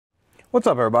What's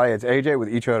up, everybody? It's AJ with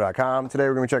etrailer.com. Today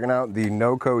we're going to be checking out the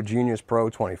NOCO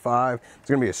GeniusPro25. It's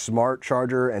going to be a smart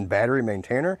charger and battery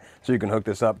maintainer, so you can hook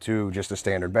this up to just a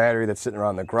standard battery that's sitting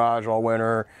around the garage all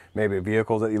winter, maybe a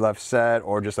vehicle that you left set,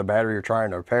 or just a battery you're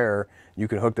trying to repair. You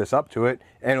can hook this up to it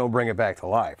and it'll bring it back to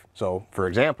life. So, for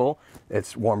example,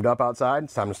 it's warmed up outside.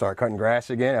 It's time to start cutting grass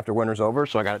again after winter's over,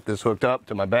 so I got this hooked up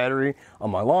to my battery on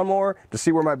my lawnmower to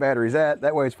see where my battery's at.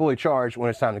 That way it's fully charged when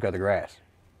it's time to cut the grass.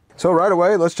 So right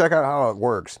away, let's check out how it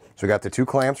works. So we got the two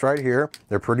clamps right here.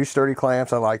 They're pretty sturdy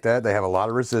clamps. I like that. They have a lot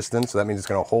of resistance, so that means it's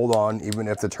going to hold on even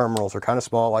if the terminals are kind of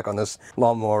small, like on this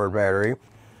lawnmower battery.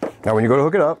 Now when you go to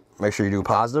hook it up, make sure you do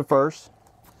positive first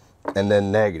and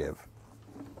then negative.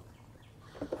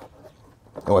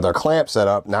 And with our clamp set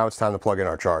up, now it's time to plug in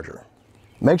our charger.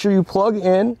 Make sure you plug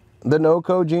in the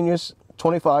NOCO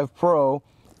GeniusPro25 Pro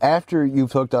after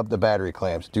you've hooked up the battery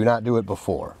clamps. Do not do it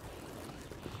before.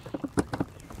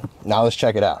 Now let's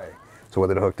check it out. So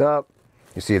with it hooked up,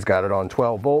 you see it's got it on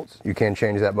 12 volts. You can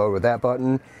change that mode with that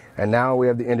button. And now we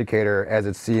have the indicator as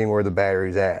it's seeing where the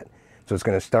battery's at. So it's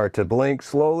going to start to blink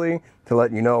slowly to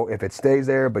let you know if it stays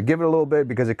there, but give it a little bit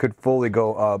because it could fully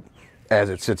go up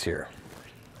as it sits here.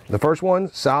 The first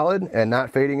one's solid and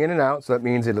not fading in and out, so that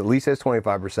means it at least has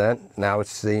 25%. Now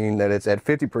it's seeing that it's at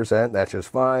 50%. That's just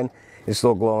fine. It's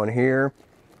still glowing here.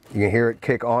 You can hear it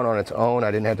kick on its own.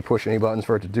 I didn't have to push any buttons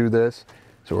for it to do this.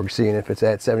 So we're seeing if it's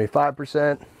at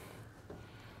 75%.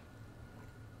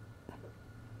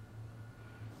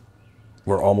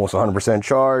 We're almost 100%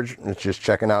 charged. It's just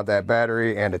checking out that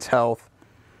battery and its health.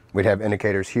 We'd have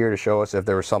indicators here to show us if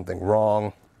there was something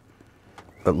wrong.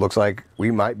 It looks like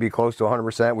we might be close to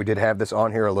 100%. We did have this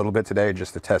on here a little bit today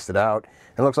just to test it out.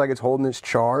 It looks like it's holding its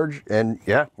charge, and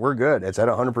yeah, we're good. It's at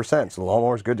 100%, so the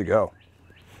lawnmower's good to go.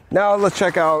 Now let's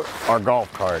check out our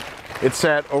golf cart. It's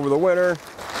sat over the winter,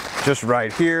 just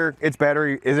right here. Its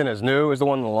battery isn't as new as the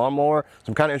one in the lawnmower, so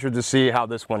I'm kind of interested to see how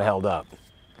this one held up.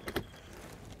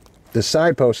 The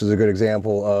side post is a good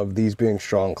example of these being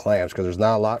strong clamps because there's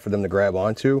not a lot for them to grab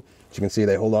onto. As you can see,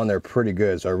 they hold on there pretty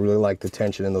good, so I really like the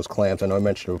tension in those clamps. I know I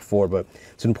mentioned it before, but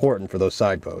it's important for those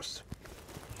side posts.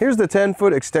 Here's the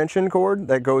 10-foot extension cord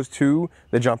that goes to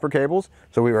the jumper cables.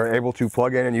 So we were able to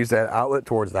plug in and use that outlet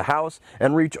towards the house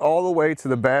and reach all the way to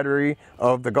the battery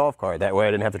of the golf cart. That way I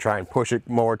didn't have to try and push it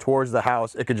more towards the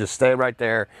house. It could just stay right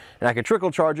there and I could trickle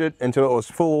charge it until it was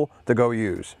full to go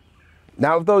use.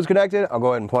 Now with those connected, I'll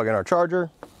go ahead and plug in our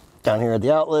charger down here at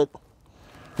the outlet.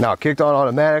 Now it kicked on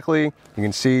automatically. You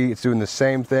can see it's doing the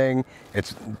same thing.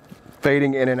 It's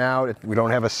fading in and out. We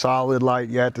don't have a solid light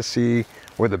yet to see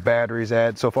where the battery's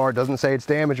at. So far it doesn't say it's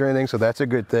damaged or anything, so that's a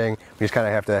good thing. We just kind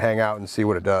of have to hang out and see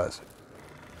what it does.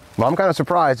 Well, I'm kind of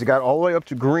surprised it got all the way up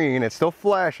to green. It's still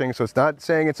flashing, so it's not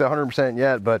saying it's 100%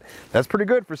 yet, but that's pretty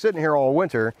good for sitting here all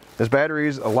winter. This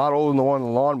battery's a lot older than the one in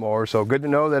the lawnmower, so good to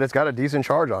know that it's got a decent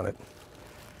charge on it.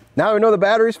 Now we know the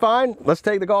battery's fine. Let's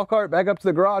take the golf cart back up to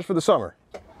the garage for the summer.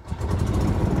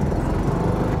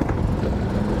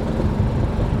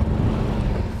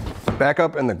 Back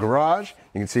up in the garage,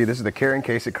 you can see this is the carrying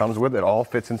case it comes with. It all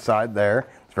fits inside there.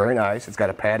 It's very nice. It's got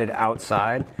a padded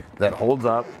outside that holds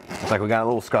up. It's like we got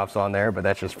little scuffs on there, but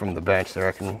that's just from the bench there.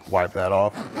 I can wipe that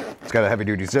off. It's got a heavy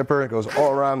duty zipper. It goes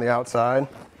all around the outside.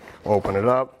 We'll open it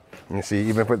up. And you see,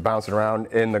 even if it's bouncing around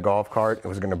in the golf cart, it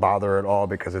was gonna bother at all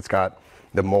because it's got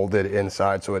the molded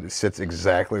inside, so it sits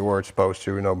exactly where it's supposed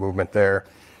to, no movement there.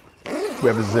 We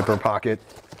have a zipper pocket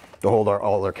to hold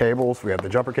all our cables. We have the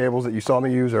jumper cables that you saw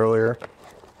me use earlier.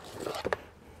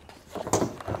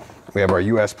 We have our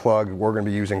US plug we're going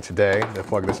to be using today to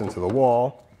plug this into the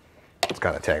wall. It's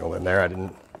kind of tangled in there. I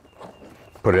didn't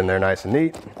put it in there nice and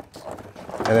neat.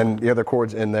 And then the other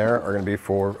cords in there are going to be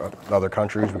for other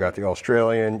countries. We got the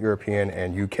Australian, European,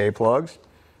 and UK plugs.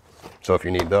 So if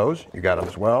you need those, you got them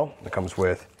as well. It comes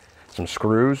with some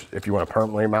screws. If you want to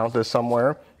permanently mount this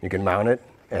somewhere, you can mount it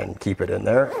and keep it in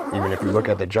there. Even if you look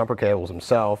at the jumper cables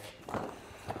themselves,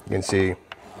 you can see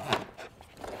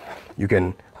you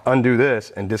can undo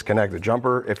this and disconnect the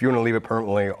jumper. If you want to leave it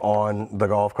permanently on the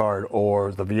golf cart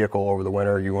or the vehicle over the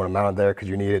winter, you want to mount it there because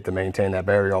you need it to maintain that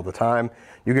battery all the time,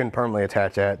 you can permanently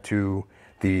attach that to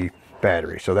the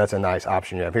battery. So that's a nice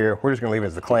option you have here. We're just going to leave it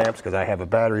as the clamps because I have a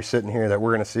battery sitting here that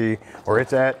we're going to see where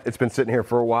it's at. It's been sitting here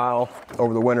for a while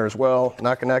over the winter as well,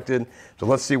 not connected. So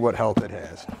let's see what health it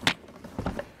has.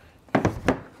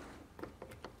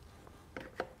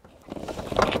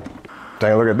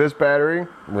 Take a look at this battery.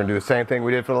 We're gonna do the same thing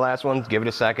we did for the last one. Give it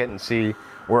a second and see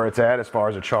where it's at as far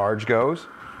as the charge goes.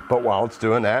 But while it's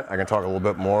doing that, I can talk a little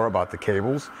bit more about the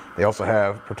cables. They also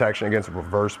have protection against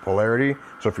reverse polarity.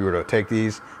 So if you were to take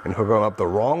these and hook them up the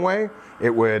wrong way,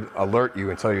 it would alert you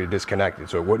and tell you to disconnect it.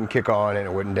 So it wouldn't kick on and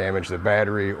it wouldn't damage the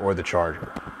battery or the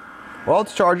charger. While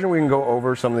it's charging, we can go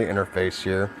over some of the interface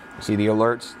here. You see the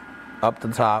alerts up the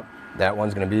top. That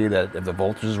one's going to be that if the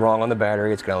voltage is wrong on the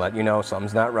battery, it's going to let you know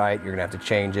something's not right. You're going to have to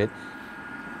change it.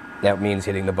 That means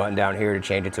hitting the button down here to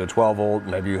change it to a 12 volt.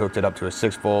 Maybe you hooked it up to a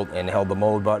 6 volt and held the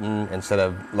mode button instead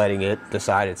of letting it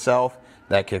decide itself.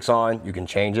 That kicks on, you can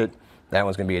change it. That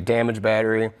one's gonna be a damaged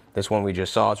battery. This one we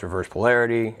just saw, it's reverse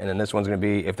polarity. And then this one's gonna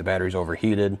be if the battery's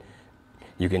overheated,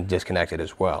 you can disconnect it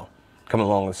as well. Coming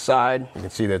along the side, you can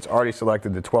see that it's already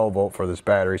selected the 12 volt for this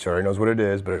battery, so it already knows what it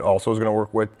is, but it also is gonna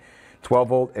work with 12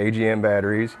 volt AGM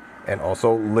batteries and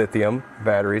also lithium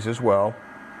batteries as well.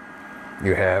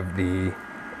 You have the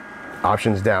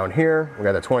options down here. We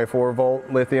got a 24 volt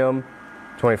lithium,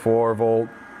 24 volt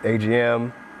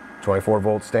AGM, 24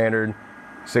 volt standard,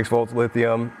 6 volts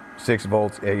lithium, 6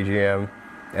 volts AGM,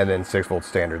 and then 6 volts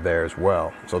standard there as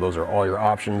well. So those are all your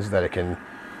options that it can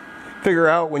figure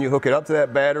out when you hook it up to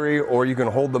that battery, or you can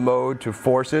hold the mode to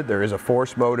force it. There is a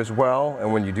force mode as well,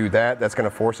 and when you do that, that's going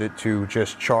to force it to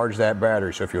just charge that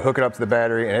battery. So if you hook it up to the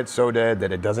battery and it's so dead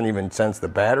that it doesn't even sense the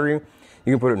battery,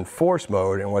 you can put it in force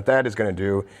mode, and what that is going to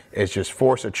do is just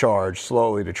force a charge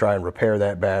slowly to try and repair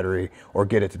that battery or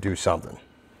get it to do something.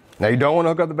 Now you don't want to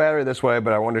hook up the battery this way,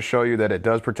 but I wanted to show you that it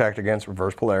does protect against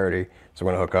reverse polarity. So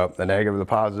we're going to hook up the negative to the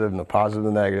positive and the positive to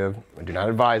the negative. I do not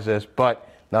advise this, but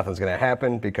nothing's going to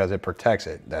happen because it protects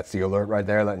it. That's the alert right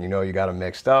there letting you know you got them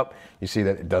mixed up. You see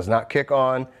that it does not kick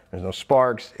on. There's no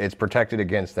sparks. It's protected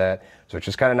against that. So it's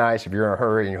just kind of nice if you're in a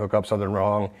hurry and you hook up something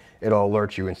wrong, it'll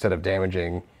alert you instead of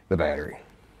damaging the battery.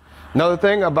 Another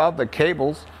thing about the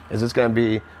cables is it's going to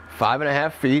be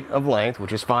 5.5 feet of length,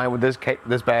 which is fine with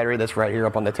this battery that's right here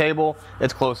up on the table.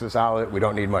 It's close to this outlet. We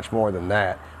don't need much more than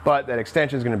that. But that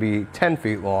extension is going to be 10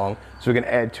 feet long, so we can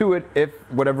add to it if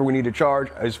whatever we need to charge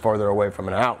is farther away from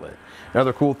an outlet.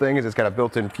 Another cool thing is it's got a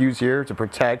built-in fuse here to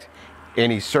protect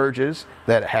any surges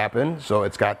that happen. So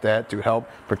it's got that to help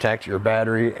protect your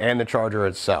battery and the charger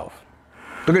itself.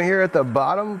 Looking here at the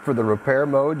bottom for the repair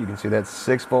mode, you can see that's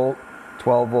 6 volt,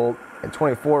 12 volt, and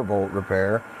 24 volt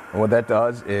repair. And what that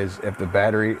does is if the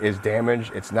battery is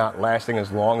damaged, it's not lasting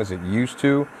as long as it used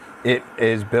to, it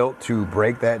is built to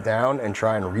break that down and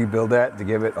try and rebuild that to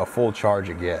give it a full charge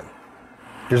again.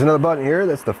 There's another button here,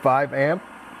 that's the 5 amp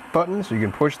button, so you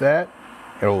can push that.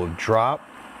 It will drop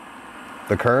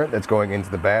the current that's going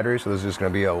into the battery, so this is just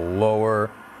going to be a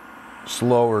lower,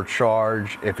 slower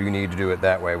charge if you need to do it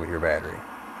that way with your battery.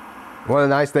 One of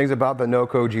the nice things about the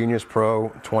NOCO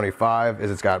GeniusPro25 is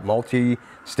it's got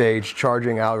multi-stage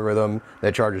charging algorithm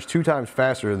that charges 2 times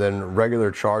faster than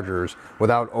regular chargers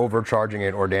without overcharging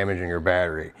it or damaging your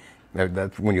battery.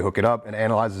 That's when you hook it up and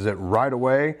analyzes it right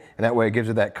away, and that way it gives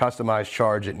it that customized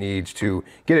charge it needs to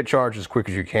get it charged as quick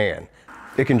as you can.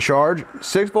 It can charge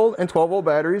 6 volt and 12 volt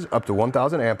batteries up to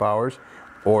 1000 amp hours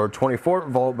or 24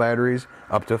 volt batteries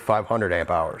up to 500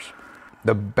 amp hours.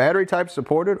 The battery types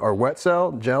supported are wet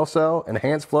cell, gel cell,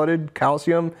 enhanced flooded,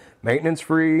 calcium, maintenance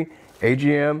free,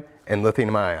 AGM, and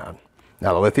lithium ion.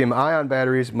 Now the lithium ion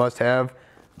batteries must have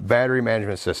battery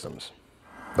management systems.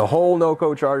 The whole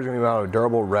NOCO charger is going to be made out of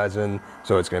durable resin,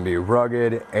 so it's going to be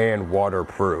rugged and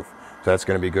waterproof. So that's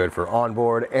going to be good for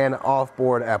onboard and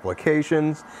offboard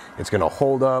applications. It's going to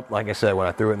hold up. Like I said, when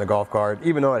I threw it in the golf cart,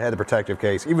 even though it had the protective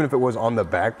case, even if it was on the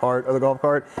back part of the golf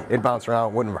cart, it bounced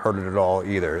around, wouldn't have hurt it at all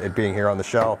either. It being here on the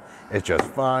shelf, it's just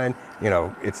fine. You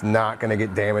know, it's not going to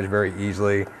get damaged very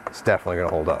easily. It's definitely going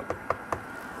to hold up.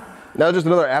 Now, just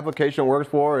another application it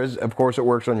works for is, of course, it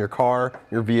works on your car,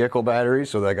 your vehicle battery.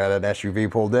 So I got an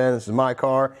SUV pulled in. This is my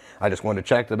car. I just wanted to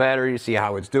check the battery, see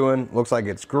how it's doing. Looks like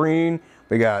it's green.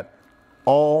 We got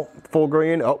all full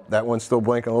green. Oh, that one's still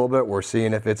blinking a little bit. We're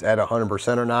seeing if it's at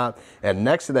 100% or not. And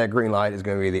next to that green light is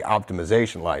going to be the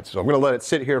optimization light. So I'm going to let it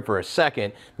sit here for a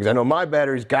second because I know my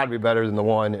battery's got to be better than the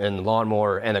one in the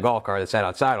lawnmower and the golf cart that sat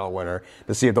outside all winter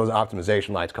to see if those optimization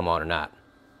lights come on or not.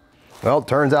 Well, it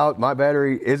turns out my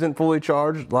battery isn't fully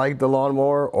charged like the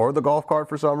lawnmower or the golf cart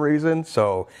for some reason.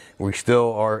 So we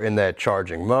still are in that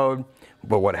charging mode.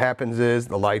 But what happens is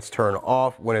the lights turn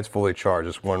off when it's fully charged.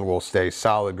 This one will stay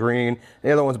solid green.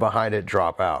 The other ones behind it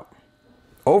drop out.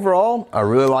 Overall, I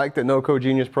really like the NOCO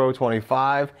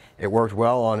GeniusPro25. It worked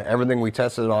well on everything we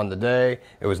tested on today.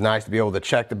 It was nice to be able to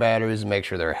check the batteries and make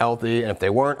sure they're healthy. And if they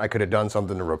weren't, I could have done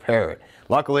something to repair it.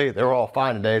 Luckily, they were all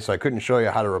fine today, so I couldn't show you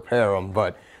how to repair them,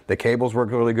 but The cables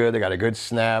work really good. They got a good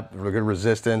snap, really good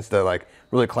resistance. They like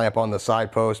really clamp on the side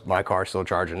post. My car's still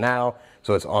charging now,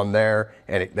 so it's on there,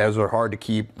 and those are hard to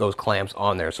keep those clamps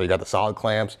on there. So you got the solid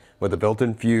clamps with the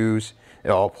built-in fuse.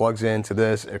 It all plugs into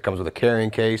this. It comes with a carrying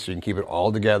case, so you can keep it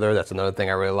all together. That's another thing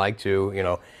I really like too. You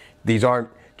know, these aren't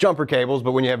jumper cables,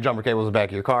 but when you have jumper cables in the back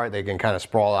of your car, they can kind of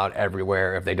sprawl out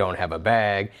everywhere if they don't have a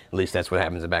bag. At least that's what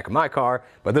happens in the back of my car.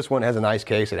 But this one has a nice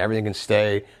case and everything can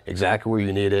stay exactly where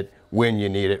you need it, when you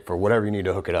need it, for whatever you need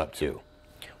to hook it up to.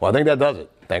 Well, I think that does it.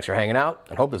 Thanks for hanging out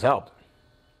and hope this helped.